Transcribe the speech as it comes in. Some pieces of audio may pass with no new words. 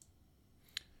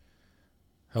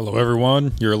Hello,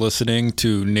 everyone. You're listening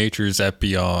to Nature's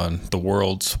Epion, the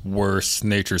world's worst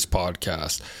nature's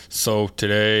podcast. So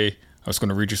today, I was going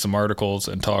to read you some articles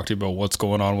and talk to you about what's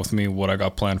going on with me, what I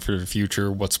got planned for the future,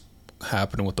 what's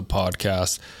happening with the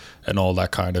podcast, and all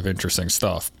that kind of interesting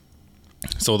stuff.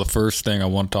 So the first thing I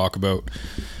want to talk about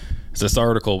is this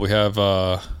article. We have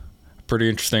a pretty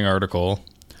interesting article.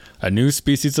 A new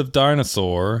species of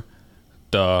dinosaur,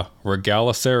 the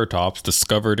Regaloceratops,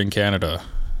 discovered in Canada.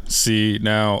 See,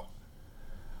 now,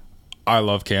 I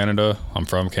love Canada. I'm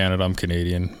from Canada. I'm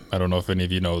Canadian. I don't know if any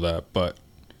of you know that, but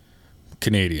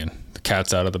Canadian. The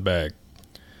cat's out of the bag.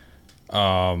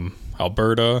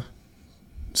 Alberta,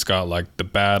 it's got like the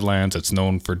Badlands. It's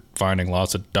known for finding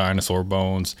lots of dinosaur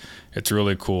bones. It's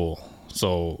really cool.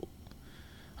 So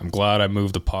I'm glad I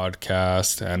moved the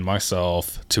podcast and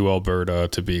myself to Alberta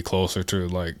to be closer to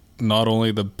like not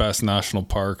only the best national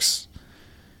parks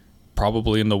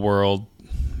probably in the world.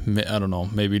 I don't know,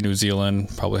 maybe New Zealand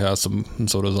probably has some, and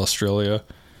so does Australia,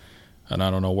 and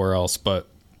I don't know where else, but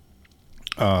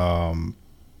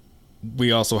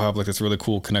we also have like this really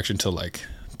cool connection to like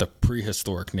the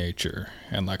prehistoric nature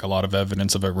and like a lot of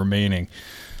evidence of it remaining.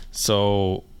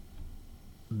 So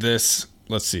let's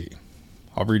see,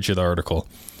 I'll read you the article.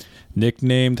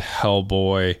 Nicknamed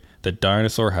Hellboy, the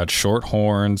dinosaur had short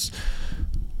horns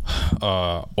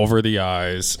over the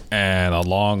eyes and a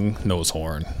long nose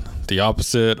horn, the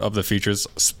opposite of the features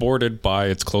sported by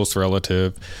its close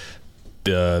relative,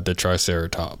 the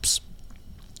Triceratops.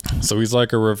 So he's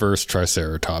like a reverse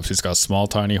Triceratops. He's got small,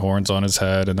 tiny horns on his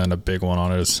head and then a big one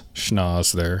on his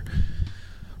schnoz there.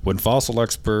 When fossil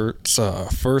experts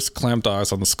first clamped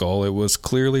eyes on the skull, it was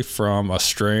clearly from a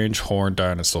strange horned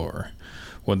dinosaur.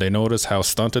 When they noticed how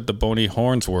stunted the bony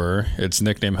horns were, its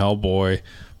nickname Hellboy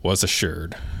was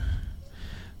assured.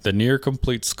 The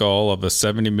near-complete skull of the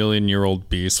 70-million-year-old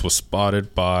beast was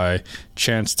spotted by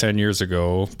chance 10 years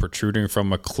ago, protruding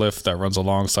from a cliff that runs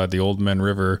alongside the Old Man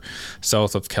River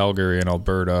south of Calgary in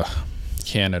Alberta,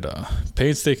 Canada.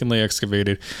 Painstakingly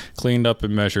excavated, cleaned up,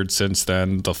 and measured since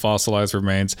then, the fossilized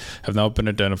remains have now been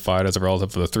identified as a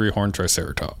relative of the three-horned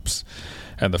Triceratops,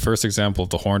 and the first example of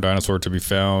the horned dinosaur to be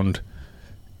found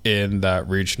in that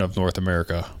region of North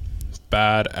America.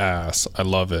 Badass. I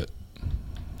love it.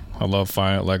 I love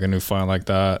finding like a new find like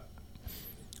that.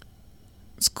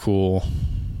 It's cool.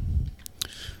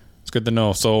 It's good to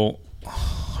know. So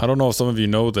I don't know if some of you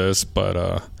know this, but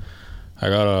I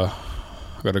got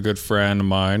a good friend of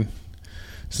mine.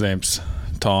 His name's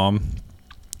Tom.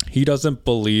 He doesn't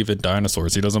believe in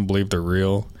dinosaurs. He doesn't believe they're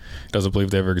real. He doesn't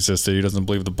believe they ever existed. He doesn't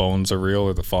believe the bones are real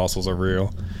or the fossils are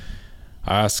real.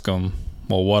 I ask him,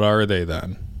 well, what are they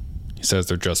then? He says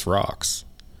they're just rocks.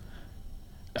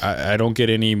 I don't get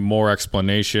any more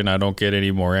explanation. I don't get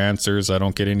any more answers. I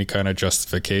don't get any kind of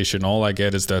justification. All I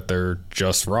get is that they're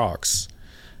just rocks.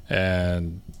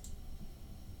 And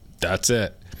that's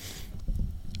it.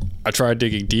 I tried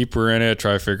digging deeper in it,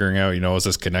 tried figuring out, is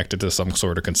this connected to some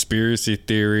sort of conspiracy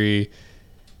theory,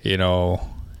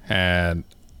 and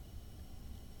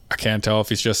I can't tell if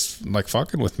he's just like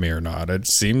fucking with me or not. It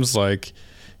seems like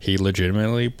he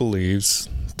legitimately believes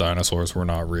dinosaurs were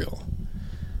not real.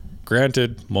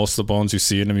 Granted, most of the bones you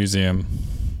see in a museum,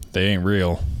 they ain't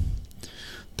real.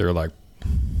 They're like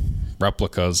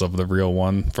replicas of the real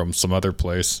one from some other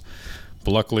place.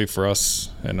 But luckily for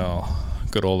us in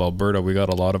good old Alberta, we got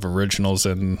a lot of originals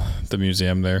in the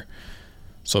museum there.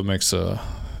 So it makes the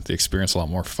experience a lot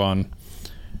more fun.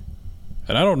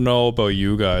 And I don't know about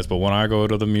you guys, but when I go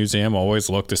to the museum, I always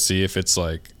look to see if it's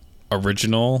like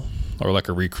original or like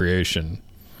a recreation.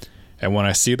 And when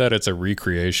I see that it's a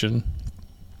recreation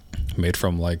made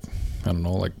from like, I don't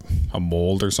know, like a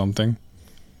mold or something,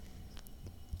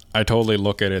 I totally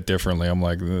look at it differently. I'm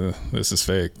like, this is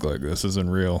fake. Like, this isn't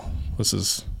real.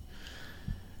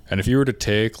 And if you were to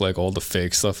take like all the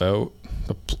fake stuff out,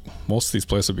 most of these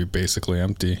places would be basically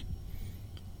empty.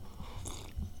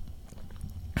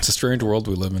 It's a strange world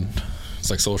we live in. It's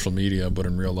like social media, but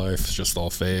in real life, it's just all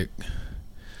fake.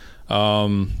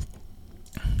 The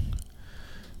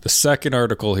second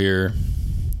article here,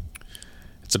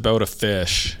 it's about a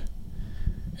fish.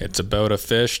 It's about a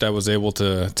fish that was able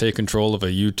to take control of a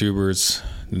YouTuber's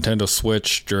Nintendo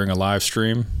Switch during a live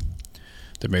stream.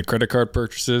 They made credit card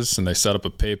purchases and they set up a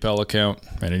PayPal account,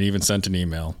 and it even sent an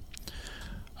email.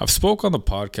 I've spoke on the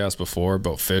podcast before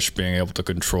about fish being able to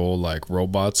control like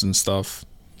robots and stuff.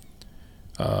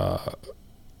 The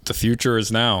future is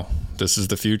now. This is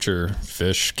the future.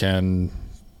 Fish can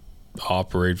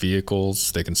operate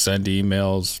vehicles. They can send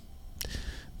emails.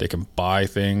 They can buy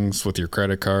things with your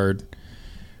credit card.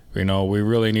 We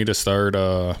really need to start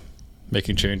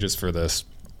making changes for this.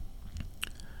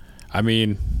 I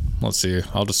mean, let's see.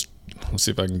 Let's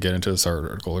see if I can get into this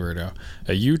article right now.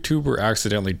 A YouTuber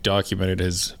accidentally documented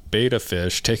his beta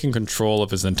fish taking control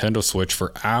of his Nintendo Switch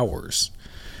for hours,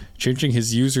 changing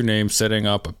his username, setting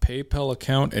up a PayPal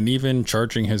account, and even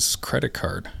charging his credit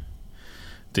card.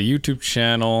 The YouTube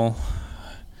channel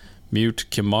Mute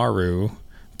Kimaru,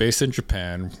 based in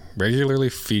Japan, regularly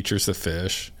features the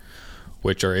fish,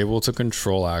 which are able to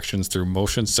control actions through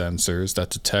motion sensors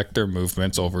that detect their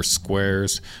movements over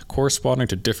squares corresponding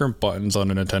to different buttons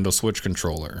on a Nintendo Switch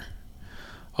controller.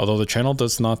 Although the channel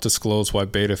does not disclose why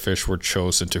beta fish were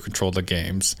chosen to control the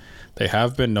games, they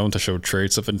have been known to show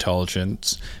traits of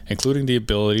intelligence, including the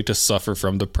ability to suffer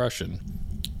from depression.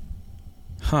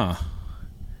 I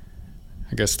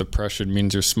guess depression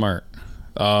means you're smart.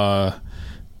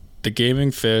 The gaming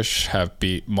fish have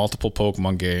beat multiple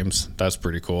Pokemon games. That's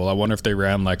pretty cool. I wonder if they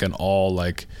ran like an all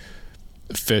like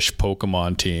fish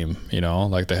Pokemon team, you know,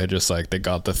 like they had just like they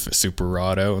got the super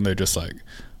rod out and they just like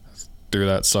threw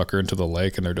that sucker into the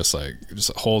lake and they're just like just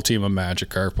a whole team of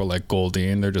Magikarp with like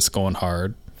Goldeen. They're just going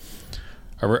hard.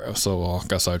 So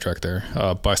got sidetracked there.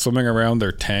 By swimming around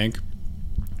their tank,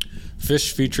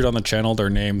 fish featured on the channel, they're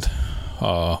named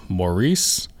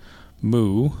Maurice,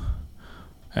 Moo,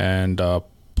 and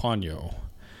Ponyo,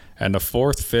 and a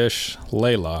fourth fish,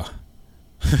 Layla,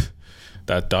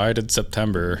 that died in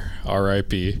September,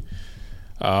 R.I.P.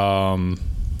 During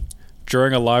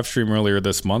a live stream earlier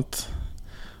this month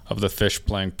of the fish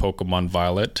playing Pokemon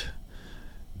Violet,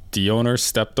 the owner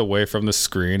stepped away from the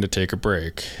screen to take a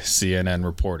break, CNN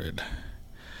reported.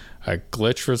 A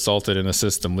glitch resulted in the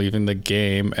system leaving the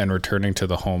game and returning to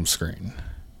the home screen.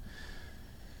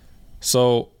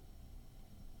 So,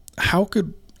 how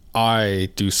could I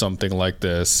do something like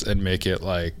this and make it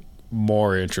like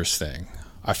more interesting?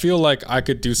 I feel like I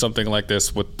could do something like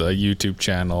this with the YouTube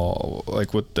channel,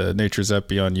 like with the Nature's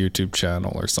Epi on YouTube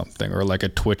channel or something, or like a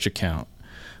Twitch account.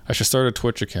 I should start a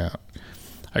Twitch account.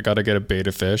 I gotta get a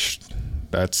beta fish.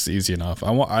 That's easy enough.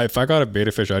 If I got a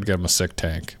beta fish, I'd get him a sick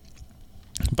tank.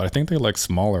 But I think they like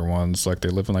smaller ones, like they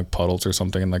live in like puddles or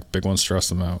something, and like big ones stress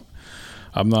them out.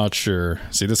 I'm not sure.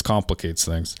 See, this complicates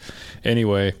things.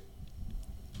 Anyway,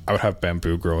 I would have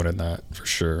bamboo growing in that for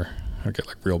sure. I'd get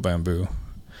like real bamboo.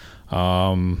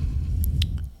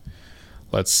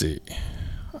 Let's see.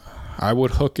 I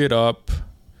would hook it up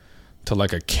to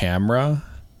like a camera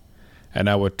and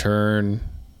I would turn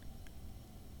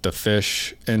the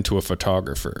fish into a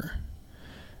photographer.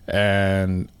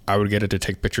 And I would get it to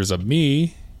take pictures of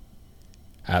me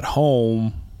at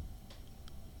home,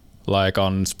 like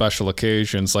on special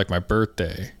occasions, like my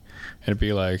birthday. It'd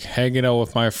be like hanging out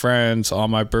with my friends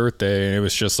on my birthday, and it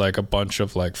was just like a bunch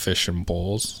of like fish and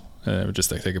bowls, and it would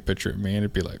just like take a picture of me, and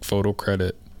it'd be like photo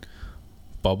credit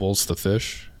Bubbles the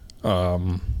fish.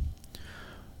 Or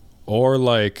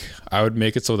like I would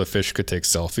make it so the fish could take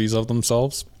selfies of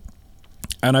themselves,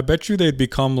 and I bet you they'd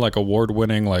become like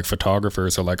award-winning like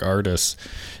photographers or like artists.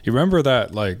 You remember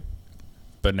that like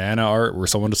banana art where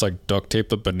someone just like duct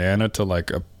taped a banana to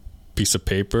like a piece of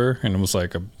paper, and it was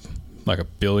like a $1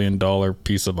 billion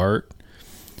piece of art?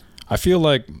 I feel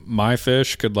like my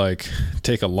fish could like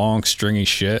take a long stringy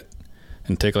shit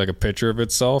and take like a picture of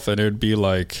itself, and it'd be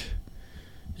like,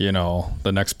 you know,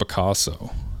 the next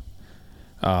Picasso.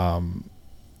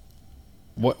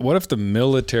 What if the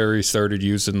military started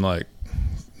using like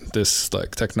this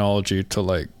like technology to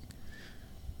like,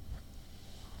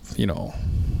 you know,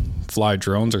 fly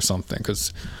drones or something?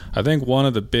 Because I think one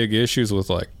of the big issues with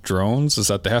like drones is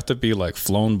that they have to be like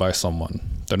flown by someone.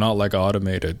 They're not like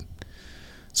automated.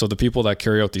 So the people that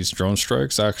carry out these drone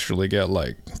strikes actually get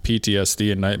like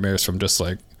PTSD and nightmares from just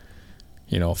like,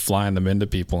 you know, flying them into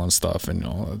people and stuff. And, you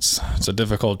know, it's a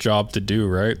difficult job to do,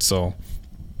 right? So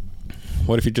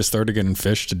what if you just started getting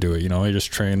fish to do it? You know, you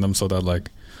just train them so that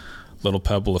like little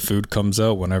pebble of food comes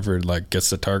out whenever it like gets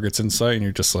the targets in sight, and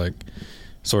you just like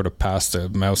sort of pass the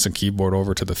mouse and keyboard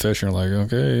over to the fish, and you're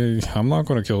like, okay, I'm not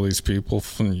going to kill these people,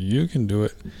 you can do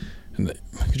it. And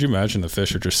could you imagine the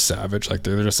fish are just savage? Like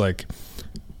they're just like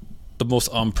the most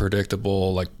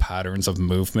unpredictable like patterns of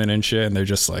movement and shit, and they're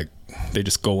just like, they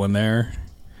just go in there.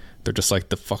 They're just like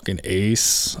the fucking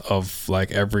ace of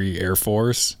like every Air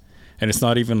Force, and it's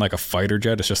not even like a fighter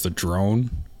jet, it's just a drone.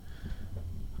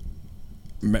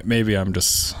 Maybe I'm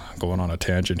just going on a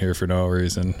tangent here for no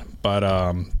reason, but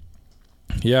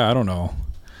yeah, I don't know.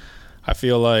 I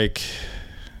feel like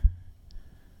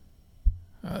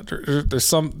there's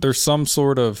some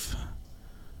sort of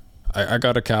I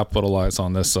gotta capitalize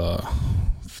on this like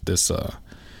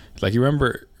you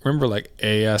remember like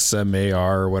ASMAR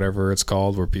or whatever it's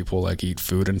called, where people like eat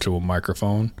food into a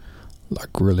microphone like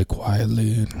really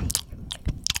quietly,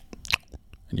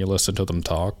 and you listen to them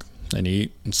talk and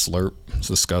eat and slurp. It's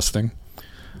disgusting.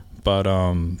 But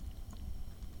I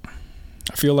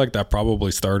feel like that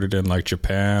probably started in like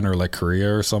Japan or like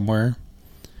Korea or somewhere.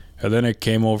 And then it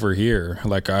came over here.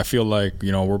 Like, I feel like,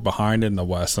 we're behind in the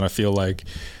West, and I feel like,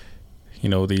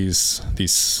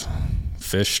 these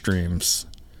fish streams,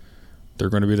 they're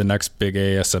going to be the next big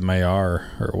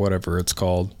ASMR or whatever it's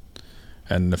called.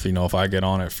 And if I get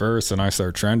on it first and I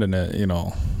start trending it,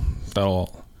 that'll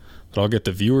get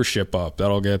the viewership up.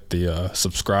 That'll get the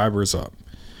subscribers up.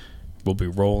 We'll be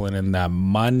rolling in that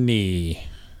money.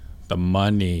 The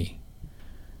money.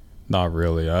 Not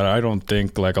really. I don't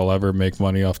think like I'll ever make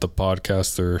money off the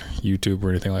podcast or YouTube or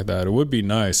anything like that. It would be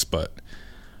nice, but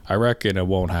I reckon it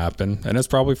won't happen. And it's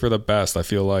probably for the best. I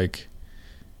feel like,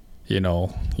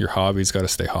 your hobbies got to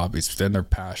stay hobbies. Then they're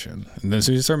passion. And then as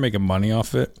soon as you start making money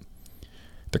off it,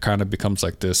 there kind of becomes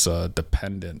like this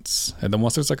dependence. And then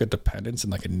once there's like a dependence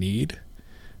and like a need,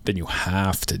 then you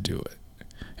have to do it.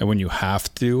 And when you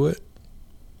have to do it,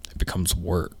 it becomes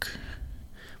work.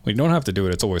 When you don't have to do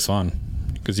it, it's always fun,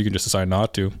 because you can just decide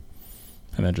not to,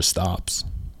 and then it just stops,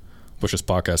 which this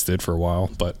podcast did for a while.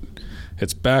 But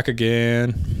it's back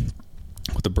again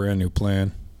with a brand new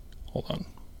plan. Hold on.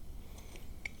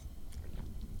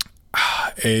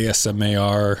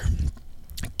 ASMR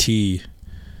tea,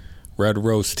 red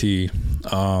roast tea.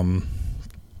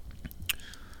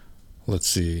 Let's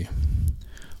see.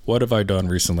 What have I done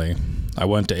recently? I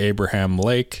went to Abraham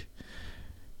Lake.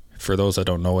 For those that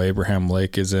don't know, Abraham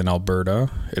Lake is in Alberta.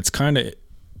 It's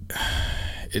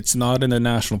not in the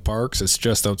national parks. It's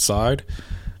just outside,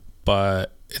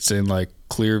 but it's in like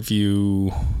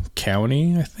Clearview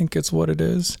County, I think it's what it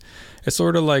is. It's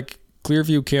sort of like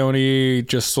Clearview County,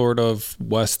 just sort of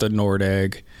west of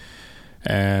Nordegg,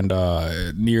 and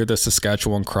near the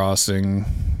Saskatchewan crossing,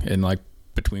 in like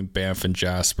between Banff and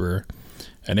Jasper.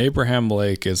 And Abraham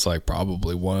Lake is like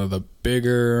probably one of the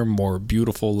bigger, more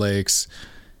beautiful lakes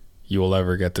you will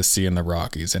ever get to see in the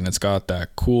Rockies. And it's got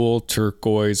that cool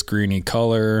turquoise greeny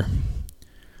color.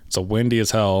 It's windy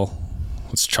as hell.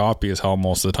 It's choppy as hell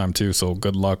most of the time too, so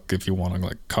good luck if you want to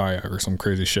like kayak or some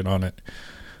crazy shit on it.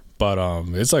 But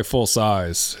it's like full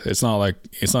size. It's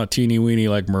not teeny weeny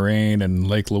like Moraine and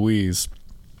Lake Louise.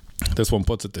 This one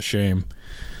puts it to shame.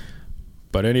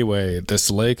 But anyway,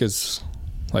 this lake is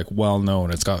like well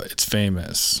known. It's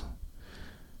famous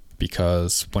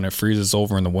because when it freezes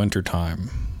over in the wintertime,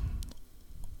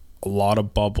 a lot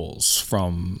of bubbles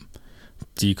from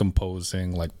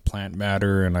decomposing like plant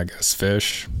matter and I guess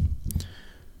fish,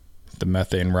 the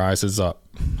methane rises up,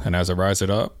 and as it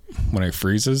rises up, when it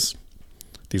freezes,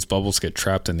 these bubbles get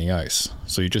trapped in the ice.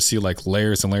 So you just see like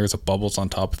layers and layers of bubbles on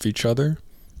top of each other,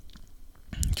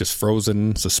 just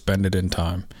frozen, suspended in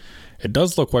time. It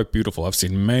does look quite beautiful. I've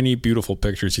seen many beautiful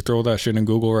pictures. You throw that shit in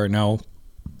Google right now,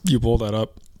 you pull that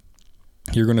up,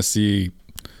 you're going to see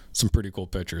some pretty cool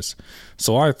pictures.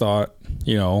 So I thought,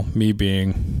 me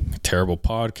being a terrible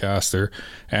podcaster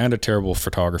and a terrible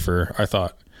photographer, I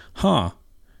thought,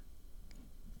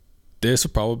 this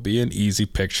would probably be an easy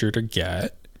picture to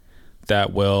get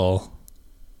that will,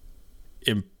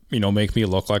 make me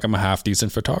look like I'm a half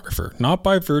decent photographer. Not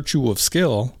by virtue of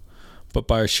skill, but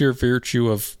by sheer virtue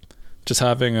of just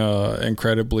having a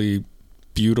incredibly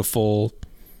beautiful,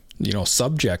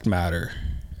 subject matter.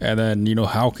 And then,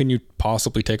 how can you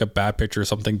possibly take a bad picture of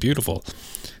something beautiful?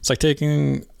 It's like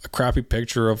taking a crappy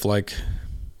picture of like,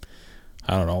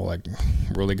 I don't know, like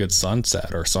really good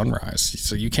sunset or sunrise.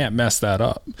 So you can't mess that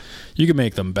up. You can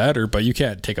make them better, but you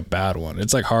can't take a bad one.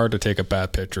 It's like hard to take a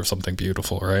bad picture of something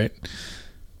beautiful, right?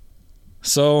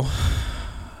 So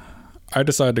I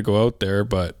decided to go out there,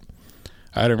 but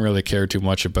I didn't really care too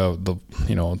much about the,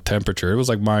 temperature. It was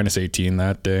like minus 18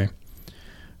 that day.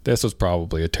 This was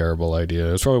probably a terrible idea.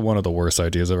 It was probably one of the worst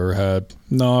ideas I've ever had.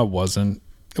 No, it wasn't.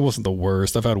 It wasn't the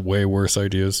worst. I've had way worse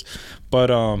ideas. But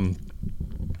I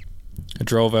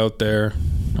drove out there.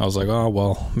 I was like, oh,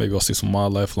 well, maybe I'll see some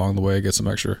wildlife along the way, get some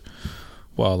extra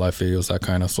wildlife videos, that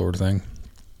kind of sort of thing.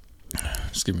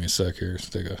 Just give me a sec here. Let's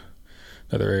take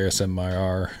another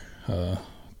ASMR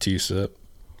tea sip.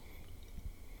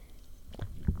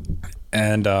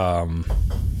 And I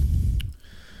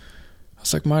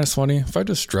was like, minus 20. If I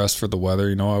just dress for the weather,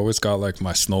 I always got like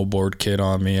my snowboard kit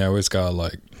on me. I always got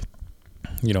like,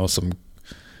 some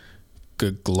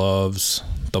good gloves,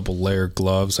 double layer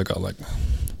gloves. I got like,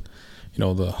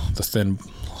 the thin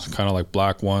kind of like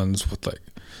black ones with like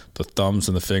the thumbs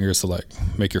and the fingers to like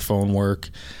make your phone work.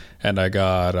 And I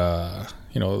got,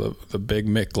 the big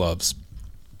mitt gloves.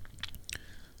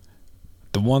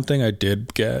 The one thing I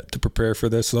did get to prepare for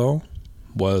this though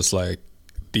was like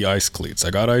the ice cleats.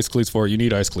 I got ice cleats for it. You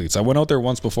need ice cleats. I went out there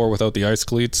once before without the ice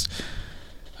cleats,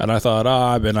 and I thought,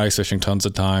 I've been ice fishing tons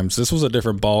of times. This was a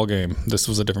different ball game.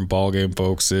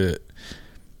 Folks.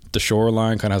 The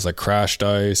shoreline kind of has like crashed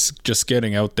ice. Just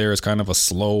getting out there is kind of a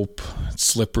slope. It's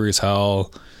slippery as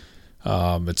hell.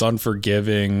 It's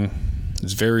unforgiving.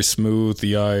 It's very smooth,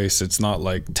 the ice. It's not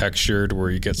like textured where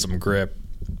you get some grip.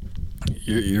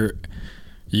 You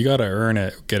gotta earn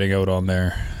it getting out on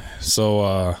there.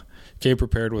 So came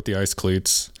prepared with the ice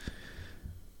cleats.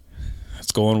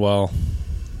 It's going well.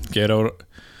 Get out,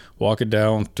 walking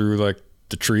down through like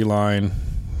the tree line,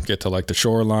 get to like the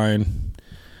shoreline.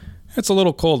 It's a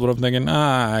little cold, but I'm thinking,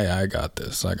 I got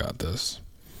this.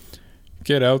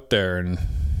 Get out there and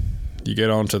you get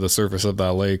onto the surface of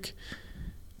that lake.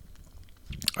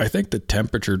 I think the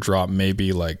temperature drop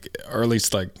maybe like, or at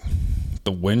least like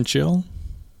the wind chill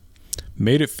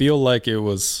made it feel like it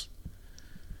was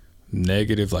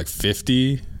negative like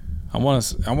 50. I want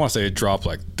to say it dropped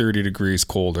like 30 degrees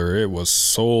colder. It was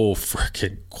so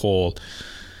freaking cold.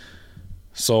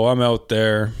 So I'm out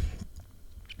there.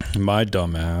 My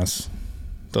dumb ass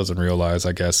doesn't realize,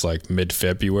 I guess, like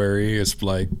mid-February is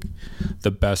like the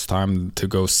best time to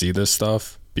go see this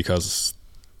stuff, because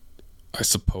I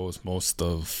suppose most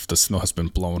of the snow has been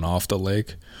blown off the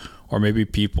lake, or maybe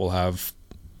people have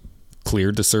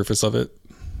cleared the surface of it.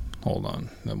 Hold on,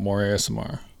 more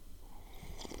ASMR.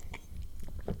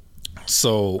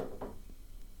 So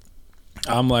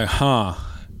I'm like, how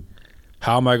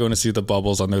am I going to see the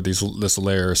bubbles under this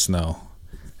layer of snow?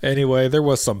 Anyway, there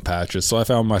was some patches, so I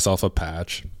found myself a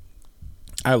patch.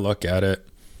 I look at it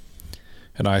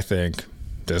and I think,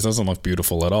 this doesn't look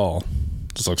beautiful at all.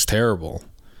 This looks terrible.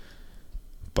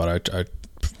 But I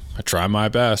try my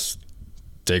best,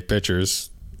 take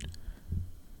pictures.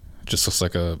 It just looks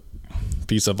like a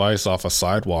piece of ice off a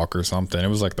sidewalk or something. It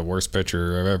was like the worst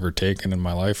picture I've ever taken in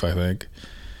my life, I think.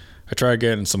 I tried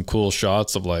getting some cool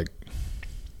shots of like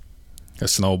the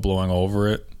snow blowing over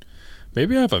it.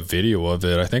 Maybe I have a video of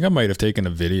it. I think I might have taken a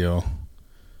video.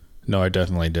 No, I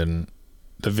definitely didn't.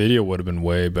 The video would have been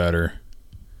way better.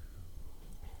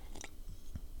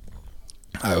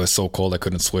 I was so cold I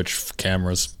couldn't switch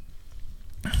cameras.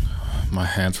 My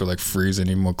hands were like freezing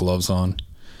even with gloves on.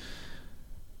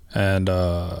 And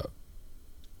so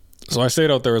I stayed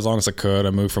out there as long as I could.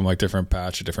 I moved from like different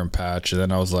patch to different patch. And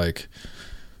then I was like,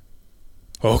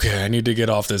 okay, I need to get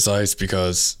off this ice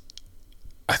because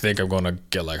I think I'm going to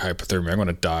get like hypothermia. I'm going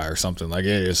to die or something. Like,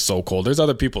 it is so cold. There's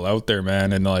other people out there,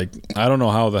 man. And like, I don't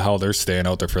know how the hell they're staying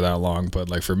out there for that long. But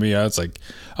like for me, it's like,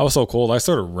 I was so cold. I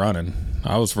started running.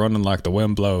 I was running like the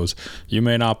wind blows. You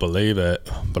may not believe it,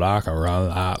 but I can run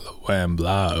like the wind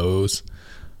blows.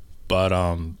 But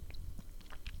I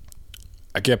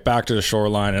get back to the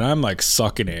shoreline and I'm like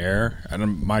sucking air.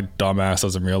 And my dumb ass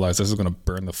doesn't realize this is going to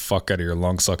burn the fuck out of your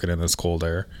lungs sucking in this cold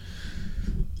air.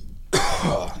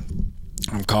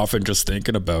 I'm coughing just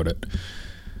thinking about it.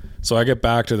 So I get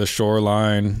back to the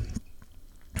shoreline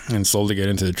and slowly get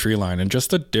into the tree line. And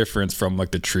just the difference from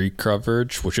like the tree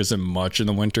coverage, which isn't much in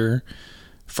the winter,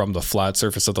 from the flat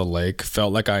surface of the lake,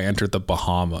 felt like I entered the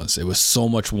Bahamas. It was so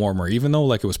much warmer, even though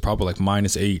like it was probably like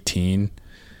minus 18.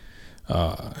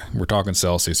 We're talking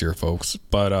Celsius here, folks.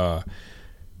 But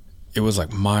it was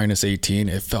like minus 18.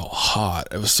 It felt hot.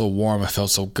 It was so warm. It felt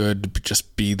so good to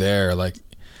just be there. Like,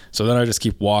 so then I just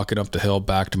keep walking up the hill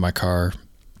back to my car,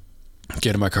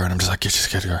 get in my car, and I'm just like, just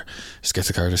get the car. Just get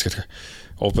the car.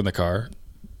 Open the car,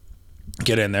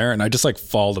 get in there, and I just like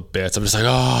fall to bits. I'm just like,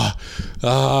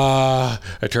 I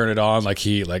turn it on, like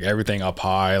heat, like everything up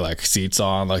high, like seats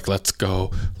on, like let's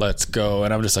go.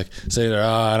 And I'm just like sitting there,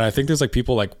 and I think there's like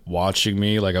people like watching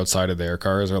me like outside of their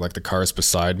cars or like the cars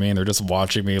beside me, and they're just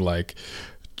watching me like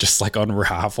just like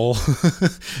unravel,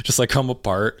 just like come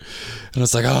apart. And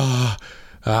it's like,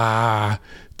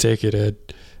 take it in.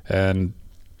 And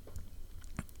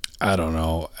I don't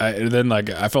know. Then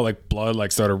like I felt like blood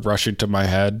like started rushing to my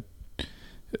head.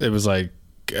 It was like,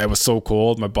 it was so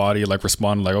cold. My body like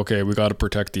responded like, okay, we got to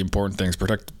protect the important things,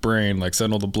 protect the brain, like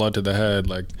send all the blood to the head,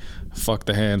 like fuck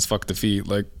the hands, fuck the feet,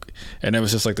 like. And it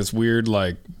was just like this weird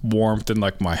like warmth in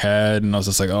like my head, and I was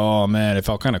just like, oh man, it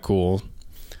felt kind of cool.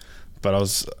 But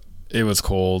it was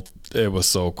cold. It was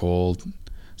so cold.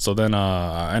 So then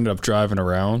I ended up driving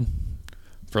around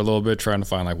for a little bit trying to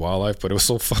find like wildlife, but it was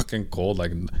so fucking cold.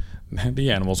 Like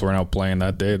the animals weren't out playing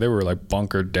that day. They were like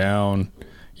bunkered down,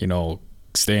 you know,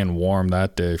 staying warm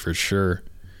that day for sure.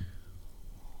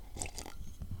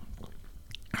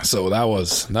 So that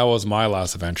was my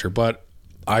last adventure. But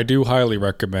I do highly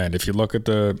recommend, if you look at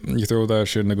you throw that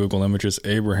shit into Google Images,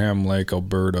 Abraham Lake,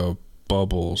 Alberta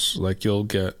bubbles, like you'll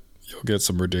get You'll get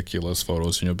some ridiculous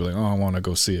photos and you'll be like, oh, I want to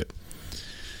go see it.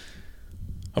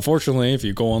 Unfortunately, if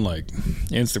you go on like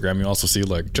Instagram, you also see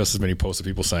like just as many posts of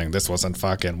people saying this wasn't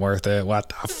fucking worth it. What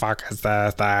the fuck is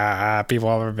this? People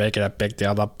are making a big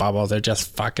deal of bubbles. They're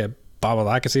just fucking bubbles.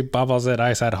 I can see bubbles in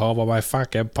ice at home on my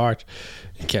fucking porch.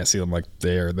 You can't see them like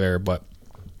they are there, but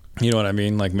you know what I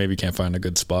mean? Like maybe you can't find a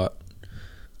good spot.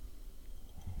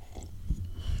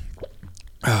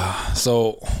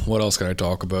 So what else can I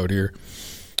talk about here?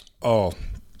 Oh,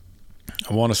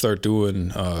 I want to start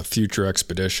doing future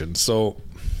expeditions. So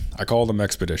I call them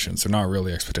expeditions. They're not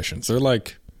really expeditions. They're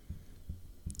like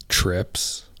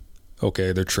trips.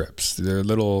 Okay, they're trips. They're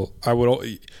little.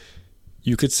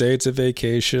 You could say it's a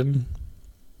vacation,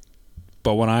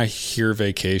 but when I hear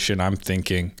vacation, I'm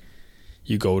thinking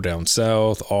you go down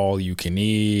south, all you can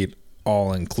eat,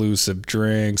 all inclusive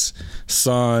drinks,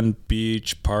 sun,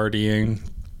 beach, partying.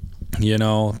 You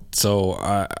know,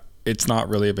 so it's not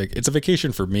really it's a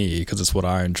vacation for me because it's what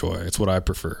I enjoy. It's what I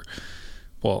prefer.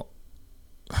 Well,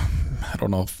 I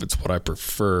don't know if it's what I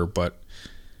prefer, but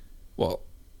well,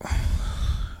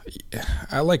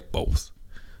 I like both.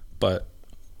 But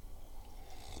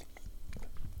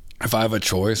if I have a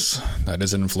choice that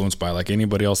isn't influenced by like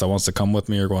anybody else that wants to come with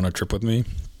me or go on a trip with me,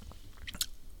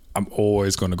 I'm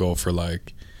always going to go for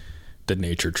like the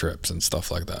nature trips and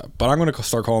stuff like that. But I'm going to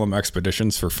start calling them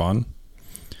expeditions for fun.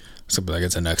 So like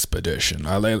it's an expedition.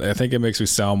 I think it makes me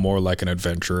sound more like an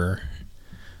adventurer.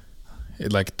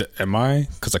 Am I?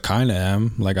 Because I kind of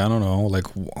am. Like I don't know. Like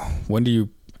when do you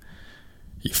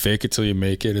fake it till you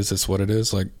make it? Is this what it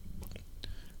is? Like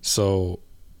so.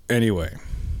 Anyway,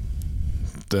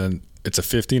 then it's a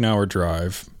 15-hour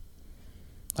drive.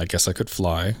 I guess I could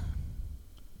fly,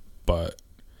 but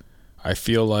I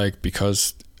feel like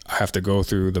because I have to go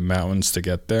through the mountains to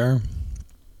get there,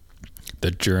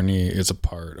 the journey is a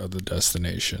part of the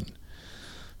destination.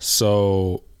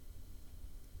 So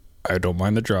I don't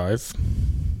mind the drive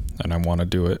and I want to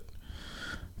do it,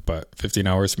 but 15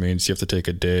 hours means you have to take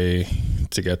a day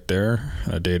to get there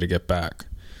and a day to get back.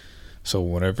 So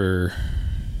whenever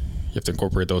you have to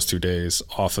incorporate those 2 days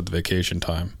off of the vacation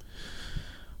time.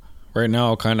 Right now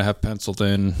I'll kind of have penciled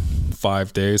in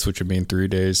 5 days, which would mean 3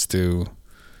 days to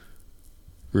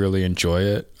really enjoy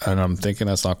it. And I'm thinking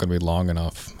that's not going to be long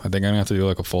enough. I think I'm going to have to do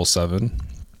like a full 7.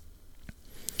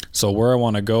 So where I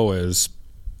want to go is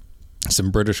it's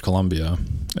in British Columbia.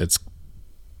 It's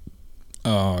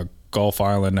Gulf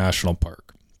Island National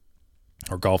Park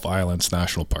or Gulf Islands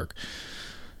National Park.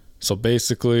 So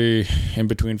basically in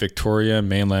between Victoria and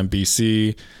mainland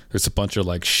BC, there's a bunch of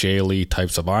like shaly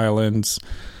types of islands.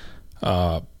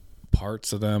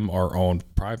 Parts of them are owned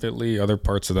privately. Other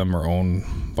parts of them are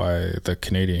owned by the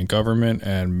Canadian government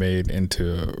and made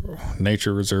into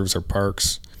nature reserves or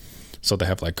parks. So they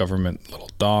have like government little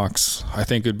docks. I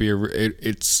think it'd be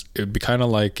it would be kind of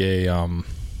like a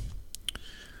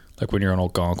like when you're on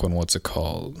Algonquin, what's it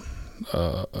called?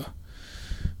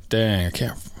 Dang, I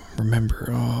can't remember.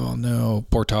 Oh no,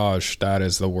 portage. That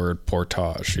is the word,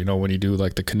 portage. You know, when you do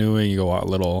like the canoeing, you go out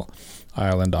little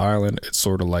island to island. It's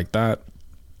sort of like that.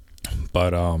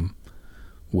 But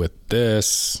with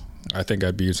this, I think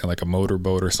I'd be using like a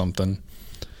motorboat or something.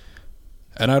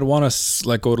 And I'd want to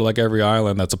like go to like every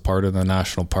island that's a part of the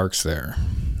national parks there.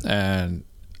 And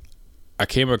I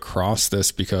came across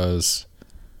this because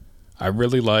I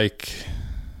really like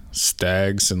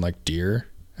stags and like deer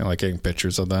and like getting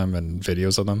pictures of them and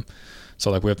videos of them.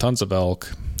 So like we have tons of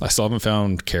elk. I still haven't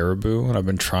found caribou, and I've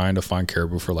been trying to find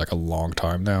caribou for like a long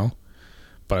time now,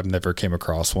 but I've never came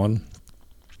across one.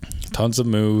 Tons of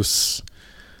moose.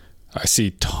 I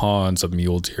see tons of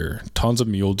mule deer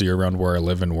around where I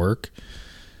live and work.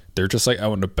 They're just like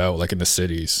out and about, like in the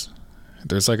cities.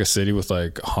 There's like a city with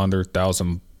like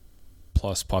 100,000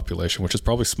 plus population, which is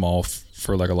probably small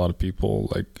for like a lot of people.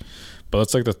 Like, but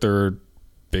that's like the third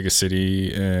biggest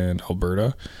city in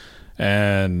Alberta.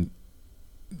 And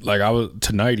like I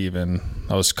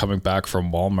was coming back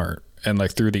from Walmart, and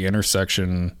like through the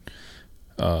intersection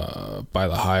by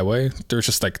the highway, there's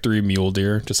just like 3 mule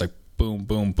deer, just like boom,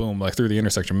 boom, boom, like through the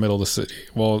intersection, middle of the city.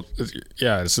 Well,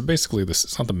 yeah, it's basically this.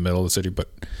 It's not the middle of the city, but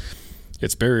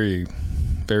it's very,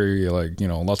 very like, you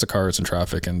know, lots of cars and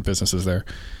traffic and businesses there.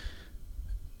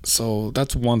 So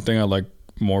that's one thing I like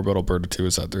more about Alberta too,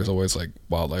 is that there's always like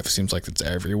wildlife. It seems like it's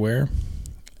everywhere.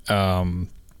 But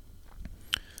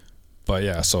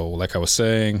yeah, so like I was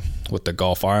saying with the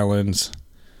Gulf Islands,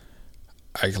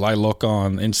 I look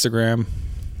on Instagram,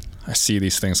 I see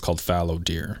these things called fallow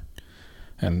deer,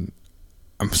 and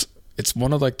it's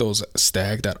one of like those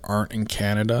stag that aren't in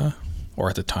Canada, or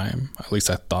at the time, at least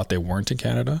I thought they weren't in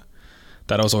Canada,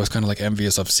 that I was always kind of like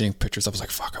envious of seeing pictures. I was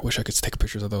like, fuck, I wish I could take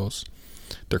pictures of those.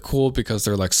 They're cool because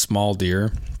they're like small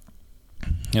deer,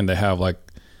 and they have like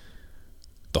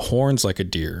the horns like a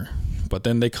deer, but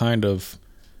then they kind of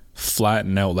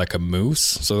flatten out like a moose.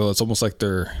 So it's almost like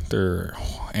their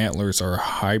antlers are a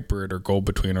hybrid or go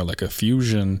between, or like a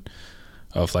fusion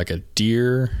of like a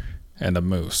deer and a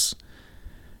moose.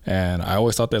 And I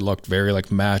always thought they looked very like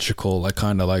magical, like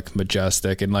kind of like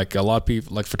majestic, and like a lot of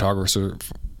people, like photographers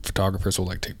will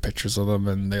like take pictures of them,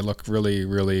 and they look really,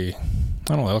 really, I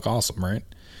don't know, they look awesome, right?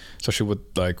 Especially with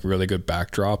like really good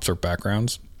backdrops or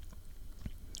backgrounds.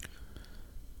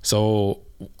 So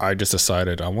I just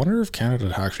decided, I wonder if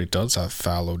Canada actually does have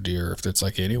fallow deer, if it's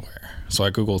like anywhere. So I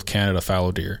googled Canada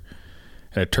fallow deer,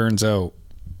 and it turns out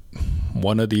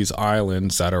one of these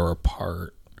islands that are a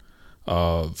part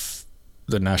of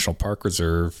the National Park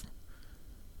Reserve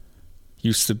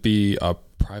used to be a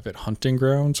private hunting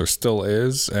grounds, or still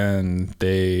is, and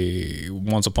they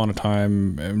once upon a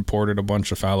time imported a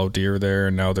bunch of fallow deer there,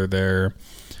 and now they're there.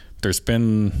 I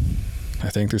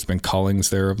think there's been cullings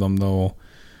there of them though,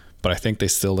 but I think they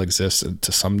still exist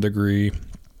to some degree.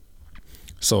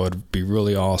 So it'd be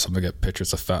really awesome to get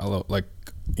pictures of fallow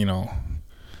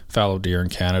deer in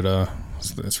Canada.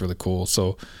 It's really cool.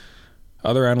 So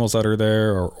other animals that are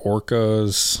there are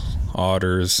orcas,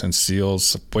 otters, and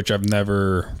seals, which I've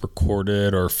never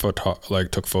recorded or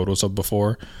took photos of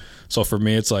before. So for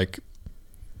me, it's like,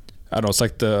 I don't know, it's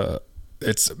like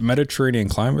it's Mediterranean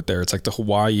climate there. It's like the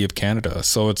Hawaii of Canada.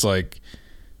 So it's like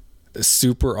a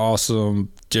super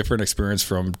awesome, different experience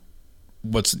from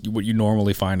what you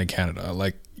normally find in Canada.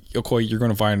 Like, okay, you're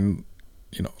going to find,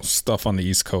 stuff on the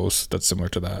East Coast that's similar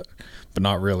to that, but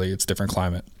not really. It's different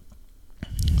climate.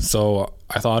 So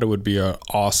I thought it would be an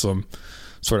awesome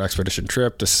sort of expedition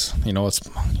trip. This, you're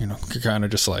kind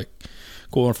of just like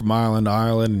going from island to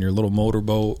island in your little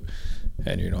motorboat,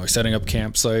 and setting up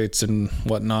campsites and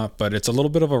whatnot. But it's a little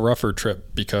bit of a rougher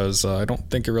trip because I don't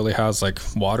think it really has like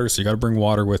water, so you got to bring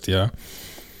water with you.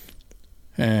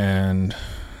 And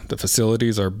the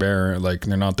facilities are barren, like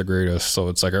they're not the greatest. So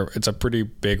it's like it's a pretty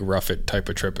big rough it type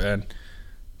of trip, and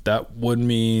that would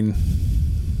mean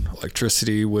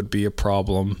electricity would be a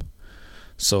problem.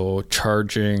 So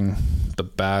charging the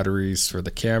batteries for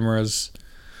the cameras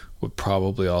would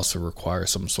probably also require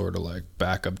some sort of like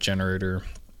backup generator.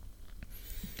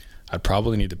 I'd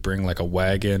probably need to bring like a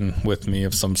wagon with me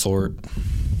of some sort.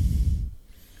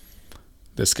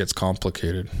 This gets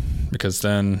complicated because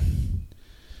then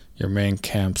your main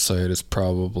campsite is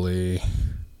possibly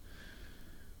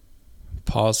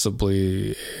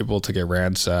able to get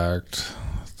ransacked.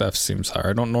 Theft seems higher.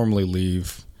 I don't normally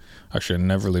leave. Actually, I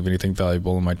never leave anything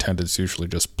valuable in my tent. It's usually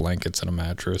just blankets and a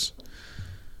mattress.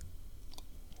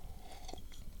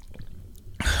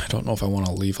 I don't know if I want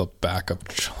to leave a backup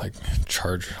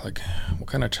charger. Like,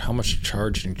 how much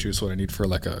charging juice would I need for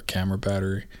like a camera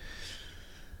battery?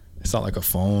 It's not like a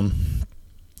phone.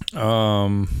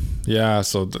 Yeah,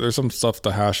 so there's some stuff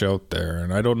to hash out there,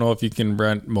 and I don't know if you can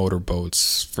rent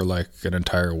motorboats for like an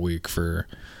entire week for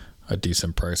a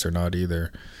decent price or not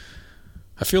either.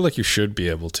 I feel like you should be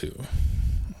able to.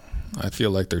 I feel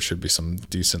like there should be some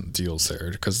decent deals there,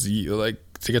 because to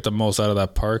get the most out of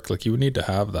that park, like you would need to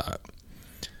have that.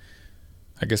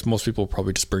 I guess most people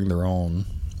probably just bring their own.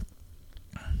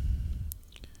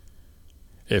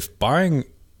 If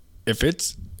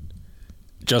it's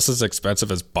just as expensive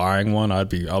as buying one, I'll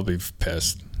be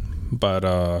pissed. But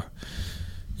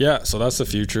yeah, so that's the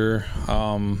future.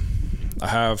 I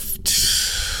have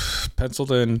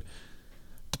penciled in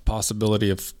the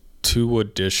possibility of two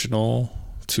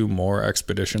more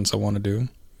expeditions I want to do.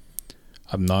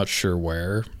 I'm not sure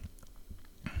where.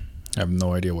 I have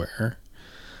no idea where.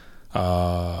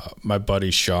 My buddy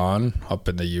Sean up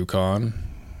in the Yukon,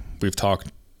 we've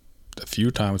talked a few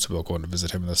times about going to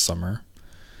visit him this summer.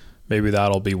 Maybe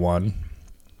that'll be one.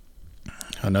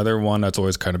 Another one that's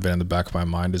always kind of been in the back of my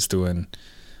mind is doing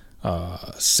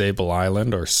Sable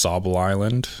Island or Sable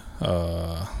Island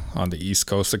on the east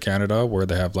coast of Canada, where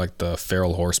they have like the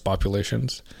feral horse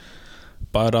populations.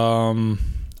 But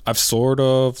I've sort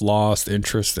of lost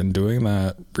interest in doing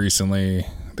that recently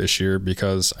this year,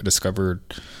 because I discovered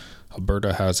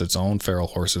Alberta has its own feral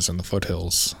horses in the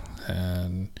foothills,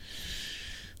 and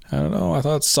I don't know, I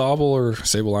thought Sable or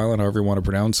Sable Island, however you want to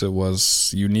pronounce it,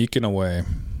 was unique in a way,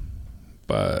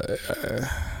 but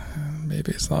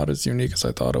maybe it's not as unique as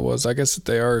I thought it was. I guess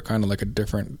they are kind of like a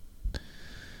different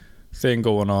thing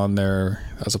going on there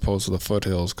as opposed to the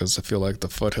foothills, because I feel like the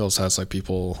foothills has like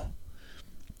people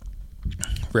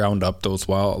round up those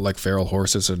wild like feral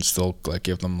horses and still like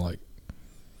give them like,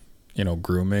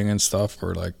 grooming and stuff,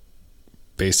 or like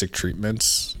basic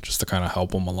treatments just to kind of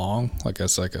help them along. Like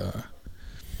it's like a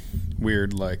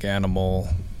weird like animal,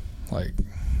 like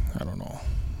I don't know,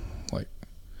 like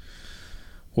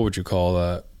what would you call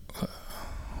that?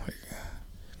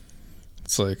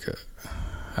 It's like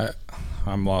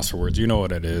I'm lost for words. You know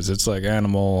what it is? It's like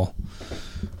animal,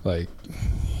 like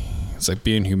it's like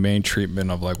being humane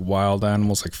treatment of like wild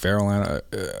animals, like feral animals.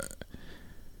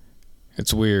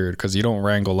 It's weird because you don't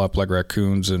wrangle up like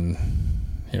raccoons and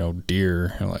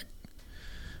deer and like.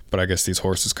 But I guess these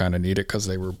horses kind of need it because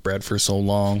they were bred for so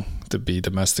long to be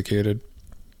domesticated.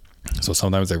 So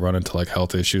sometimes they run into like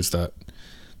health issues that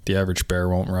the average bear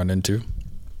won't run into.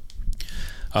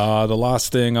 The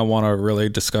last thing I want to really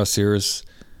discuss here is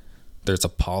there's a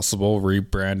possible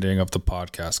rebranding of the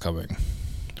podcast coming,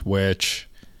 which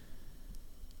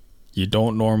you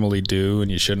don't normally do and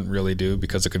you shouldn't really do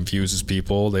because it confuses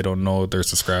people. They don't know they're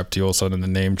subscribed to you. All of a sudden the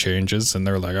name changes and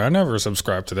they're like, I never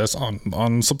subscribed to this.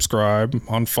 Unsubscribe,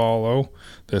 unfollow,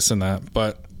 this and that.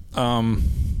 But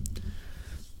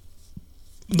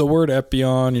the word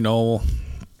Epion,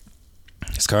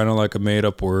 it's kind of like a made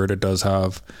up word. It does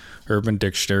have Urban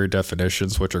Dictionary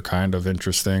definitions, which are kind of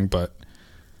interesting. But,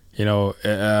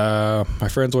 my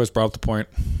friends always brought up the point,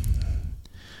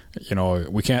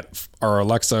 we can't, our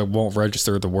Alexa won't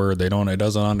register the word. It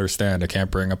doesn't understand. It can't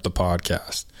bring up the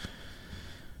podcast.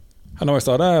 I know I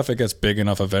thought, if it gets big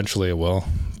enough, eventually it will.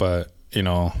 But,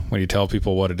 when you tell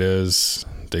people what it is,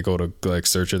 they go to like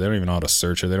search it. They don't even know how to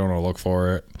search it. They don't know how to look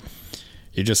for it.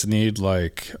 You just need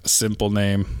like a simple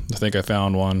name. I think I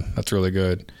found one that's really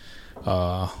good.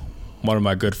 One of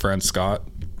my good friends, Scott,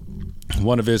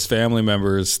 one of his family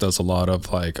members does a lot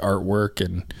of like artwork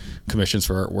and commissions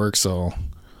for artwork. So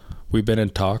we've been in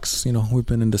talks, we've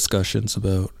been in discussions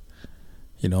about,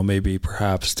 maybe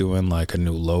perhaps doing like a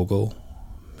new logo,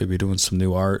 maybe doing some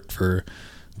new art for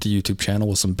the YouTube channel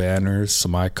with some banners,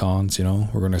 some icons,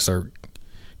 we're going to start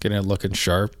getting it looking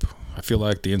sharp. I feel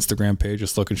like the Instagram page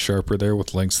is looking sharper there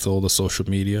with links to all the social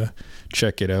media.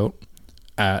 Check it out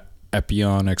at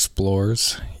Epion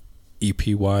Explores,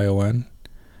 EPYON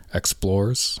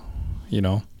Explores,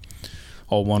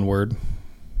 all one word.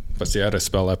 But see, I had to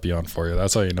spell Epion for you.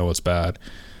 That's how you know it's bad.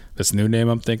 This new name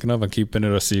I'm thinking of, I'm keeping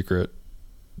it a secret.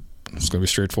 It's going to be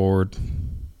straightforward.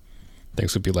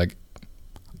 Things would be like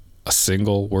a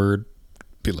single word.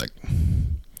 I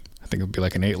think it would be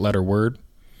like an 8-letter word.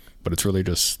 But it's really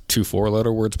just 2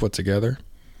 4-letter words put together.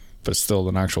 But it's still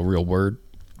an actual real word.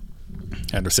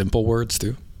 And they're simple words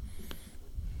too.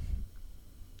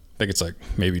 I think it's like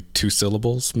maybe 2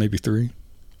 syllables, maybe 3.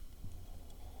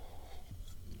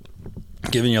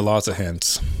 Giving you lots of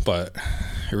hints, but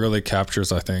it really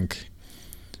captures, I think,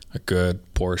 a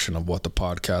good portion of what the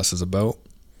podcast is about.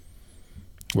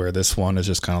 Where this one is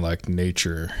just kind of like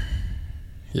nature.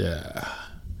 Yeah.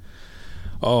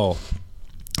 Oh,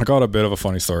 I got a bit of a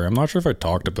funny story. I'm not sure if I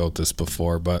talked about this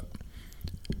before, but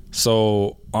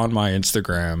so on my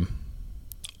Instagram,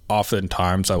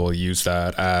 oftentimes I will use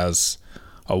that as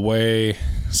a way.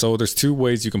 So there's 2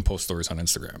 ways you can post stories on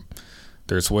Instagram.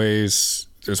 There's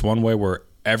one way where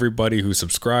everybody who's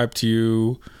subscribed to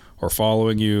you or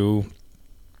following you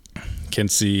can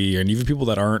see, and even people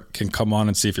that aren't can come on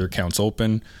and see if your account's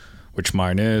open, which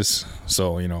mine is.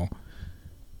 So,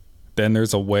 then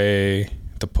there's a way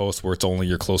to post where it's only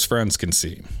your close friends can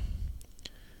see.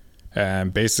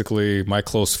 And basically my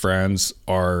close friends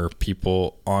are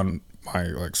people on my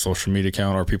like social media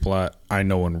account or people that I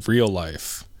know in real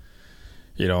life,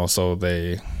 so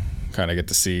they kind of get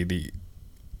to see the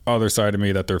other side of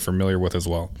me that they're familiar with as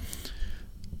well.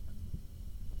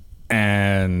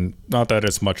 And not that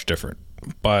it's much different,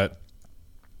 but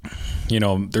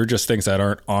they're just things that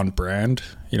aren't on brand.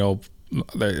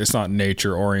 It's not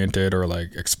nature oriented or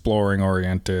like exploring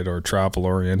oriented or travel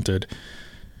oriented.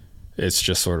 It's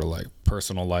just sort of like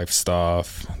personal life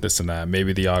stuff, this and that.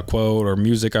 Maybe the odd quote or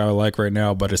music I like right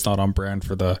now, but it's not on brand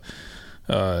for the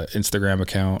Instagram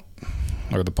account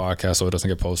or the podcast, so it doesn't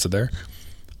get posted there.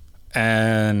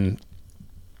 And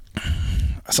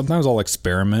sometimes I'll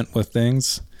experiment with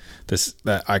things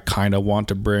that I kind of want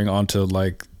to bring onto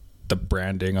like the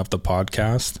branding of the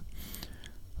podcast.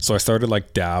 So I started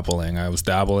like dabbling. I was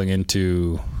dabbling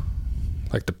into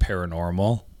like the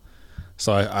paranormal.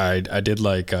 So I did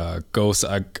like a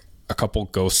couple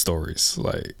ghost stories.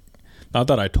 Like, not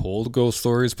that I told ghost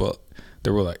stories, but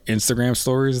there were like Instagram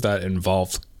stories that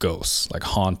involved ghosts, like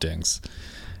hauntings.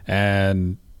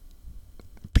 And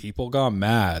people got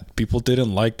mad. People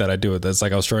didn't like that I do it. That's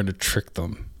like I was trying to trick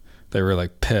them. They were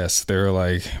like pissed. They were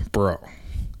like, bro.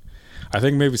 I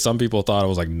think maybe some people thought I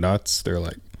was like nuts. They're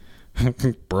like,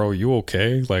 bro, you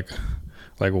okay? Like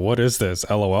Like, what is this?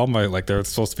 LOL. Like, they're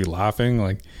supposed to be laughing.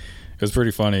 Like, it was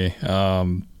pretty funny.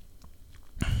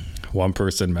 One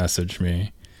person messaged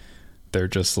me. They're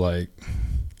just like,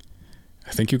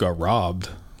 I think you got robbed.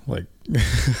 Like,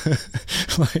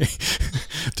 like,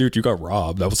 dude, you got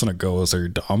robbed. That wasn't a ghost. Are you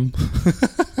dumb?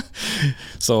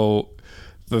 So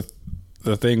the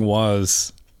thing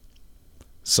was,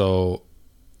 so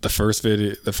the first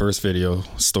video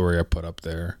story I put up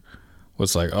there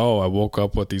was like, oh, I woke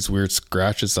up with these weird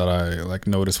scratches that I like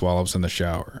noticed while I was in the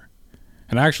shower.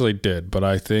 And I actually did, but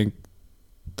I think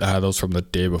I had those from the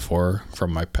day before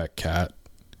from my pet cat,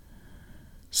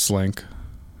 Slink.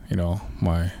 You know,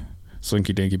 my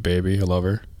Slinky Dinky baby. I love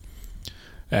her.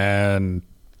 And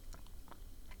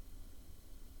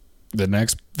the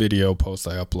next video post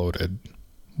I uploaded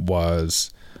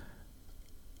was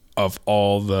of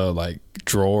all the like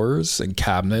drawers and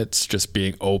cabinets just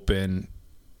being open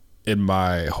in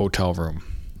my hotel room.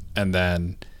 And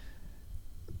then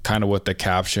kind of with the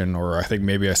caption, or I think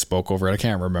maybe I spoke over it. I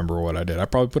can't remember what I did. I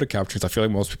probably put a caption because I feel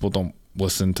like most people don't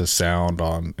listen to sound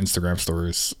on Instagram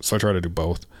stories. So I try to do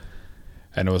both.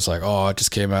 And it was like, oh, I just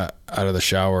came out of the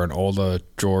shower and all the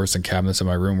drawers and cabinets in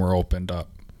my room were opened up.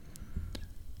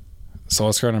 So I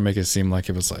was trying to make it seem like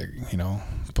it was like, you know,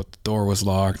 but the door was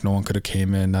locked. No one could have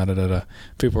came in. Da, da, da, da.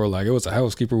 People were like, it was a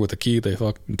housekeeper with a key. They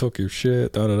fucking took your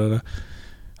shit. Da, da, da, da.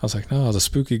 I was like, no, it was a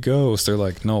spooky ghost. They're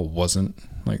like, no, it wasn't.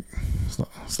 Like, it's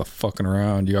not fucking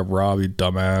around. You got robbed, you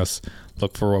dumbass.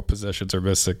 Look for what possessions are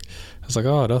missing. I was like,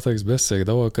 oh, nothing's missing.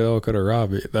 No one could have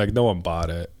robbed me. Like, no one bought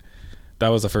it. That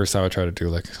was the first time I tried to do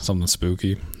like something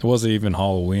spooky. It wasn't even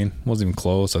Halloween. It wasn't even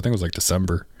close. I think it was like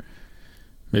December.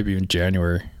 Maybe even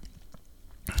January.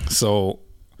 So,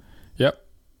 yep.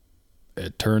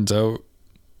 It turns out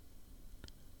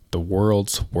the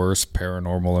world's worst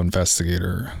paranormal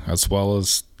investigator, as well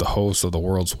as the host of the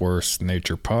world's worst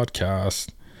nature podcast,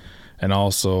 and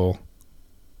also,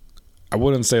 I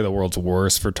wouldn't say the world's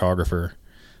worst photographer.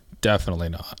 Definitely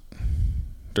not.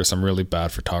 There's some really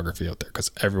bad photography out there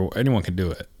because anyone can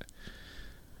do it.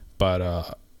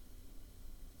 But,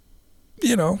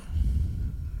 you know,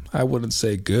 I wouldn't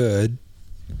say good,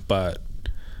 but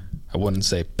I wouldn't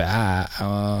say bad.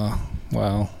 I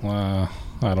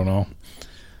don't know.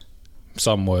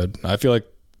 Some would. I feel like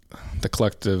the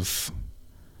collective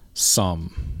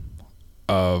sum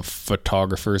of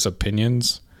photographers'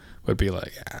 opinions would be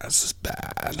like, yeah, this is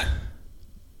bad.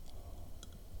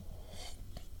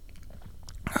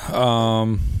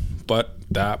 But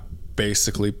that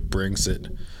basically brings it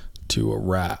to a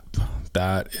wrap.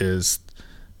 That is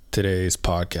today's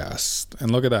podcast.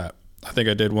 And look at that. I think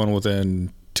I did one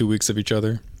within 2 weeks of each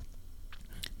other.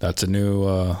 That's a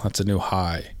new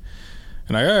high.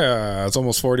 And it's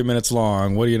almost 40 minutes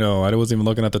long. What do you know? I wasn't even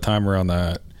looking at the timer on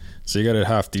that. So you got a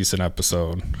half decent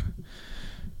episode.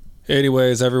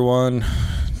 Anyways, everyone,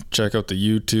 check out the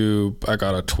YouTube. I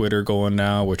got a Twitter going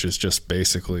now, which is just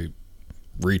basically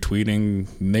retweeting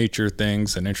nature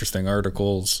things and interesting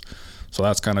articles. So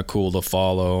that's kind of cool to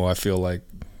follow. I feel like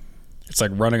it's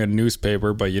like running a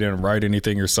newspaper, but you didn't write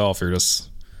anything yourself. It's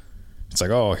like,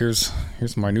 oh, here's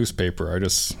my newspaper. I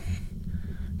just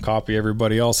copy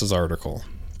everybody else's article.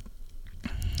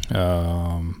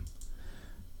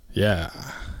 Yeah.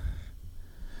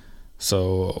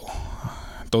 So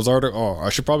those I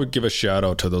should probably give a shout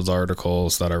out to those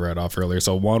articles that I read off earlier.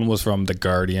 So one was from The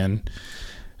Guardian.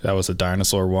 That was the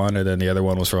dinosaur one. And then the other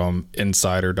one was from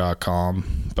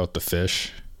insider.com about the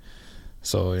fish.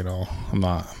 So, you know, I'm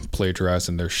not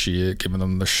plagiarizing their shit, giving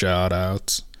them the shout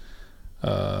outs.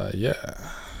 Yeah.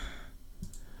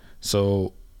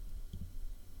 So,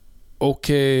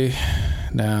 okay,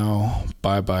 now,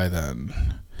 bye-bye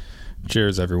then.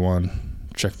 Cheers, everyone.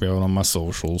 Check me out on my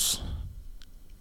socials.